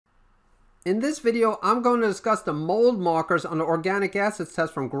In this video, I'm going to discuss the mold markers on the organic acids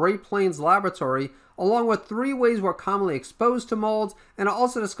test from Great Plains Laboratory, along with 3 ways we're commonly exposed to molds, and I'll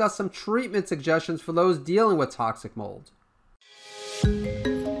also discuss some treatment suggestions for those dealing with toxic mold.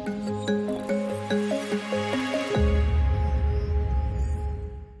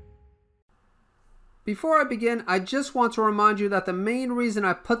 Before I begin, I just want to remind you that the main reason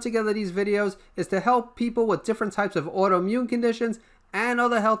I put together these videos is to help people with different types of autoimmune conditions and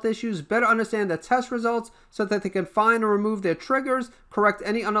other health issues better understand the test results so that they can find and remove their triggers, correct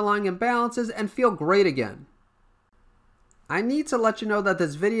any underlying imbalances, and feel great again. I need to let you know that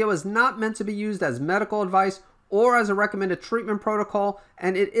this video is not meant to be used as medical advice or as a recommended treatment protocol,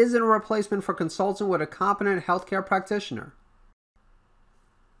 and it isn't a replacement for consulting with a competent healthcare practitioner.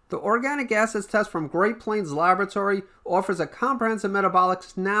 The organic acids test from Great Plains Laboratory offers a comprehensive metabolic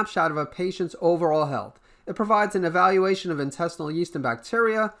snapshot of a patient's overall health. It provides an evaluation of intestinal yeast and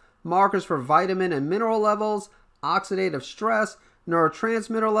bacteria, markers for vitamin and mineral levels, oxidative stress,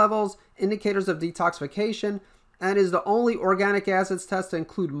 neurotransmitter levels, indicators of detoxification, and is the only organic acids test to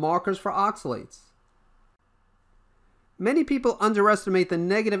include markers for oxalates. Many people underestimate the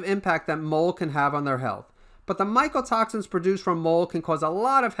negative impact that mold can have on their health. But the mycotoxins produced from mold can cause a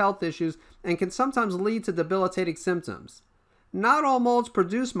lot of health issues and can sometimes lead to debilitating symptoms. Not all molds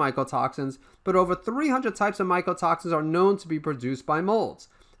produce mycotoxins, but over 300 types of mycotoxins are known to be produced by molds.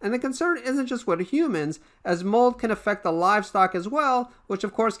 And the concern isn't just with humans, as mold can affect the livestock as well, which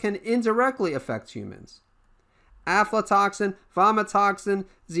of course can indirectly affect humans. Aflatoxin, vomitoxin,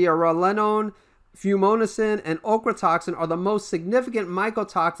 zearalenone, fumonisin, and ochratoxin are the most significant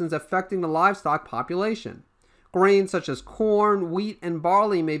mycotoxins affecting the livestock population. Grains such as corn, wheat, and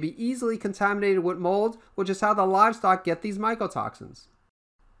barley may be easily contaminated with mold, which is how the livestock get these mycotoxins.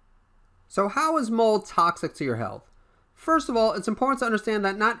 So how is mold toxic to your health? First of all, it's important to understand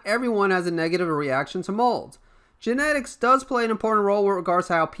that not everyone has a negative reaction to mold. Genetics does play an important role with regards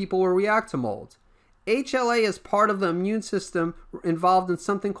to how people will react to mold. HLA is part of the immune system involved in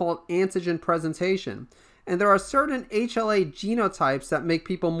something called antigen presentation. And there are certain HLA genotypes that make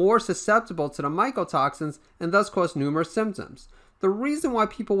people more susceptible to the mycotoxins and thus cause numerous symptoms. The reason why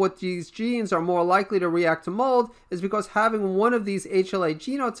people with these genes are more likely to react to mold is because having one of these HLA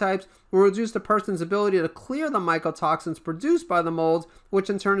genotypes will reduce the person's ability to clear the mycotoxins produced by the mold, which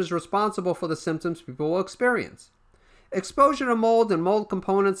in turn is responsible for the symptoms people will experience. Exposure to mold and mold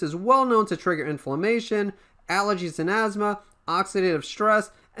components is well known to trigger inflammation, allergies and asthma, oxidative stress,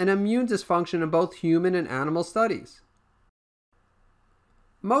 and immune dysfunction in both human and animal studies.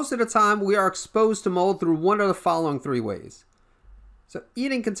 Most of the time, we are exposed to mold through one of the following 3 ways. So,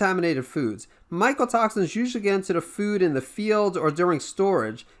 eating contaminated foods. Mycotoxins usually get into the food in the field or during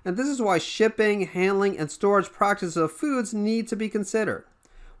storage, and this is why shipping, handling, and storage practices of foods need to be considered.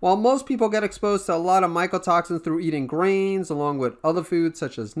 While most people get exposed to a lot of mycotoxins through eating grains along with other foods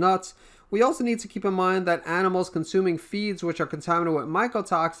such as nuts, we also need to keep in mind that animals consuming feeds which are contaminated with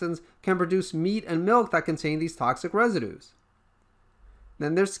mycotoxins can produce meat and milk that contain these toxic residues.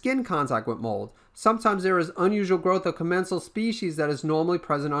 Then there's skin contact with mold. Sometimes there is unusual growth of commensal species that is normally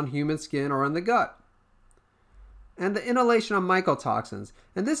present on human skin or in the gut. And the inhalation of mycotoxins.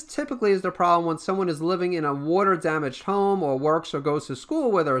 And this typically is the problem when someone is living in a water-damaged home or works or goes to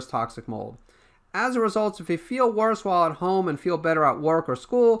school where there is toxic mold. As a result, if you feel worse while at home and feel better at work or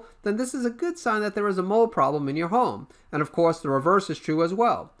school, then this is a good sign that there is a mold problem in your home. And of course, the reverse is true as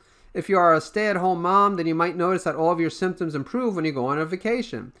well. If you are a stay-at-home mom, then you might notice that all of your symptoms improve when you go on a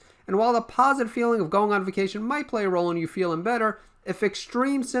vacation. And while the positive feeling of going on vacation might play a role in you feeling better, if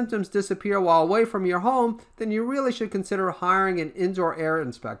extreme symptoms disappear while away from your home, then you really should consider hiring an indoor air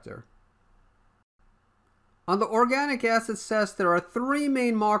inspector. On the organic acids test, there are 3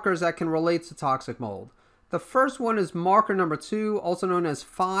 main markers that can relate to toxic mold. The first one is marker number 2, also known as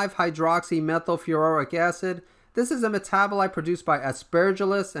 5-hydroxymethylfuroric acid. This is a metabolite produced by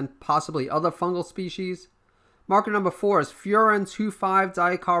Aspergillus and possibly other fungal species. Marker number 4 is furan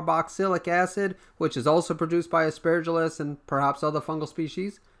 2,5-dicarboxylic acid, which is also produced by Aspergillus and perhaps other fungal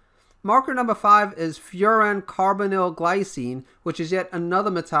species. Marker number 5 is furan carbonyl glycine, which is yet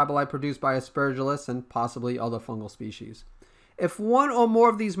another metabolite produced by Aspergillus and possibly other fungal species. If one or more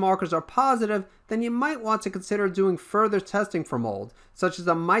of these markers are positive, then you might want to consider doing further testing for mold, such as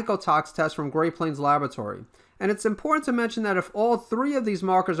the Myco-Tox test from Great Plains Laboratory. And it's important to mention that if all 3 of these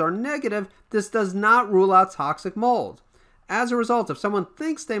markers are negative, this does not rule out toxic mold. As a result, if someone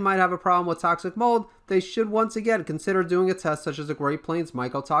thinks they might have a problem with toxic mold, they should once again consider doing a test such as the Great Plains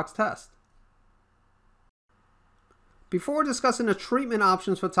Myco-Tox test. Before discussing the treatment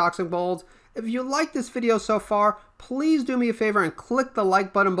options for toxic mold, if you like this video so far, please do me a favor and click the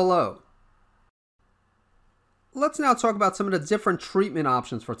like button below. Let's now talk about some of the different treatment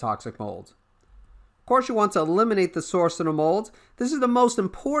options for toxic mold. Of course, you want to eliminate the source of the mold. This is the most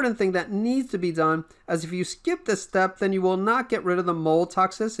important thing that needs to be done, as if you skip this step, then you will not get rid of the mold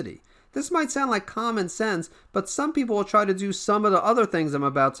toxicity. This might sound like common sense, but some people will try to do some of the other things I'm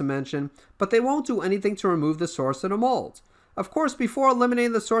about to mention, but they won't do anything to remove the source of the mold. Of course, before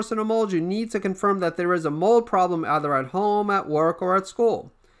eliminating the source of the mold, you need to confirm that there is a mold problem either at home, at work, or at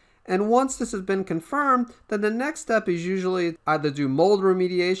school. And once this has been confirmed, then the next step is usually either do mold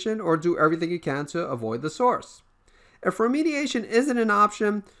remediation or do everything you can to avoid the source. If remediation isn't an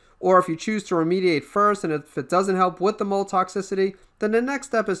option, or if you choose to remediate first and if it doesn't help with the mold toxicity, then the next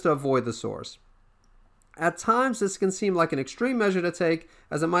step is to avoid the source. At times, this can seem like an extreme measure to take,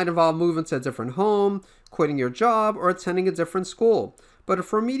 as it might involve moving to a different home, quitting your job, or attending a different school. But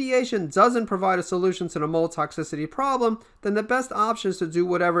if remediation doesn't provide a solution to the mold toxicity problem, then the best option is to do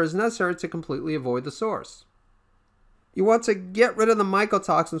whatever is necessary to completely avoid the source. You want to get rid of the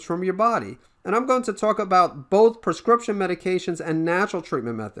mycotoxins from your body, and I'm going to talk about both prescription medications and natural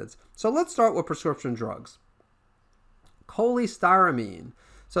treatment methods. So let's start with prescription drugs. Cholestyramine.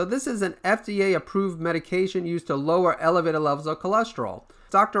 So this is an FDA-approved medication used to lower elevated levels of cholesterol.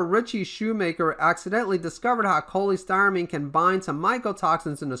 Dr. Richie Shoemaker accidentally discovered how cholestyramine can bind to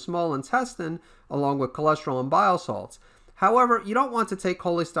mycotoxins in the small intestine, along with cholesterol and bile salts. However, you don't want to take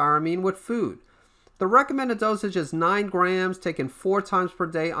cholestyramine with food. The recommended dosage is 9 grams taken 4 times per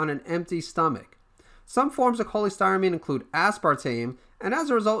day on an empty stomach. Some forms of cholestyramine include aspartame, and as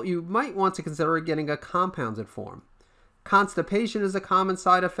a result, you might want to consider getting a compounded form. Constipation is a common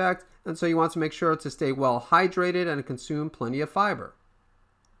side effect, and so you want to make sure to stay well hydrated and consume plenty of fiber.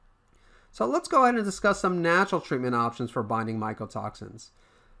 So let's go ahead and discuss some natural treatment options for binding mycotoxins.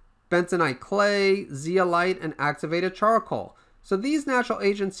 Bentonite clay, zeolite, and activated charcoal. So these natural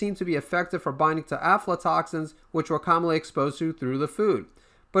agents seem to be effective for binding to aflatoxins, which we're commonly exposed to through the food.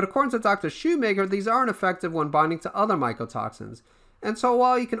 But according to Dr. Shoemaker, these aren't effective when binding to other mycotoxins. And so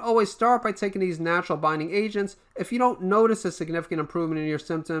while you can always start by taking these natural binding agents, if you don't notice a significant improvement in your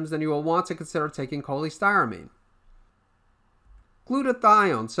symptoms, then you will want to consider taking cholestyramine.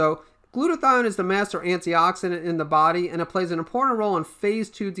 Glutathione. So glutathione is the master antioxidant in the body, and it plays an important role in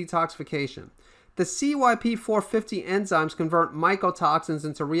phase 2 detoxification. The CYP450 enzymes convert mycotoxins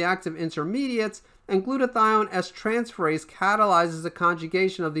into reactive intermediates, and glutathione S-transferase catalyzes the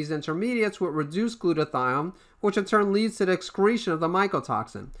conjugation of these intermediates with reduced glutathione, which in turn leads to the excretion of the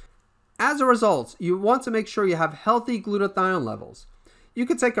mycotoxin. As a result, you want to make sure you have healthy glutathione levels. You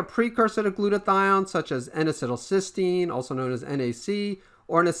could take a precursor to glutathione, such as N-acetylcysteine, also known as NAC,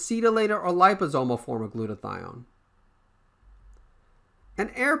 or an acetylated or liposomal form of glutathione. An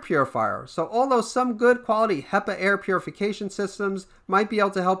air purifier. So although some good quality HEPA air purification systems might be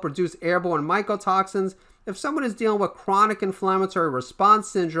able to help reduce airborne mycotoxins, if someone is dealing with chronic inflammatory response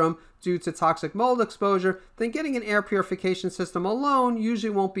syndrome due to toxic mold exposure, then getting an air purification system alone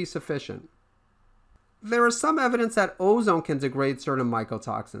usually won't be sufficient. There is some evidence that ozone can degrade certain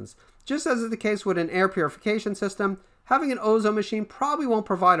mycotoxins. Just as is the case with an air purification system, having an ozone machine probably won't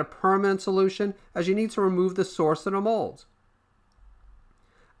provide a permanent solution, as you need to remove the source of the mold.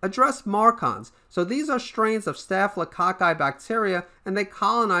 Address marcons. So these are strains of Staphylococci bacteria, and they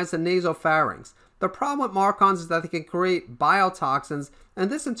colonize the nasopharynx. The problem with marcons is that they can create biotoxins, and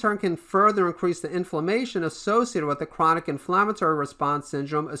this in turn can further increase the inflammation associated with the chronic inflammatory response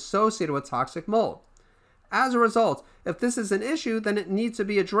syndrome associated with toxic mold. As a result, if this is an issue, then it needs to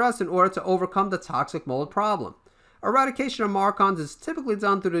be addressed in order to overcome the toxic mold problem. Eradication of marcons is typically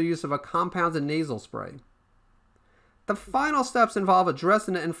done through the use of a compounded nasal spray. The final steps involve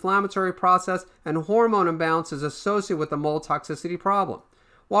addressing the inflammatory process and hormone imbalances associated with the mold toxicity problem.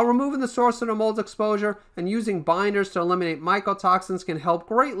 While removing the source of the mold exposure and using binders to eliminate mycotoxins can help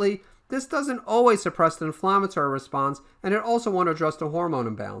greatly, this doesn't always suppress the inflammatory response, and it also won't address the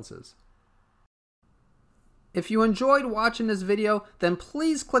hormone imbalances. If you enjoyed watching this video, then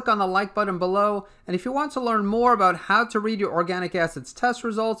please click on the like button below, and if you want to learn more about how to read your organic acids test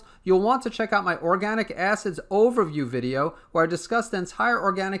results, you'll want to check out my organic acids overview video where I discuss the entire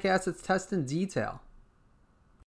organic acids test in detail.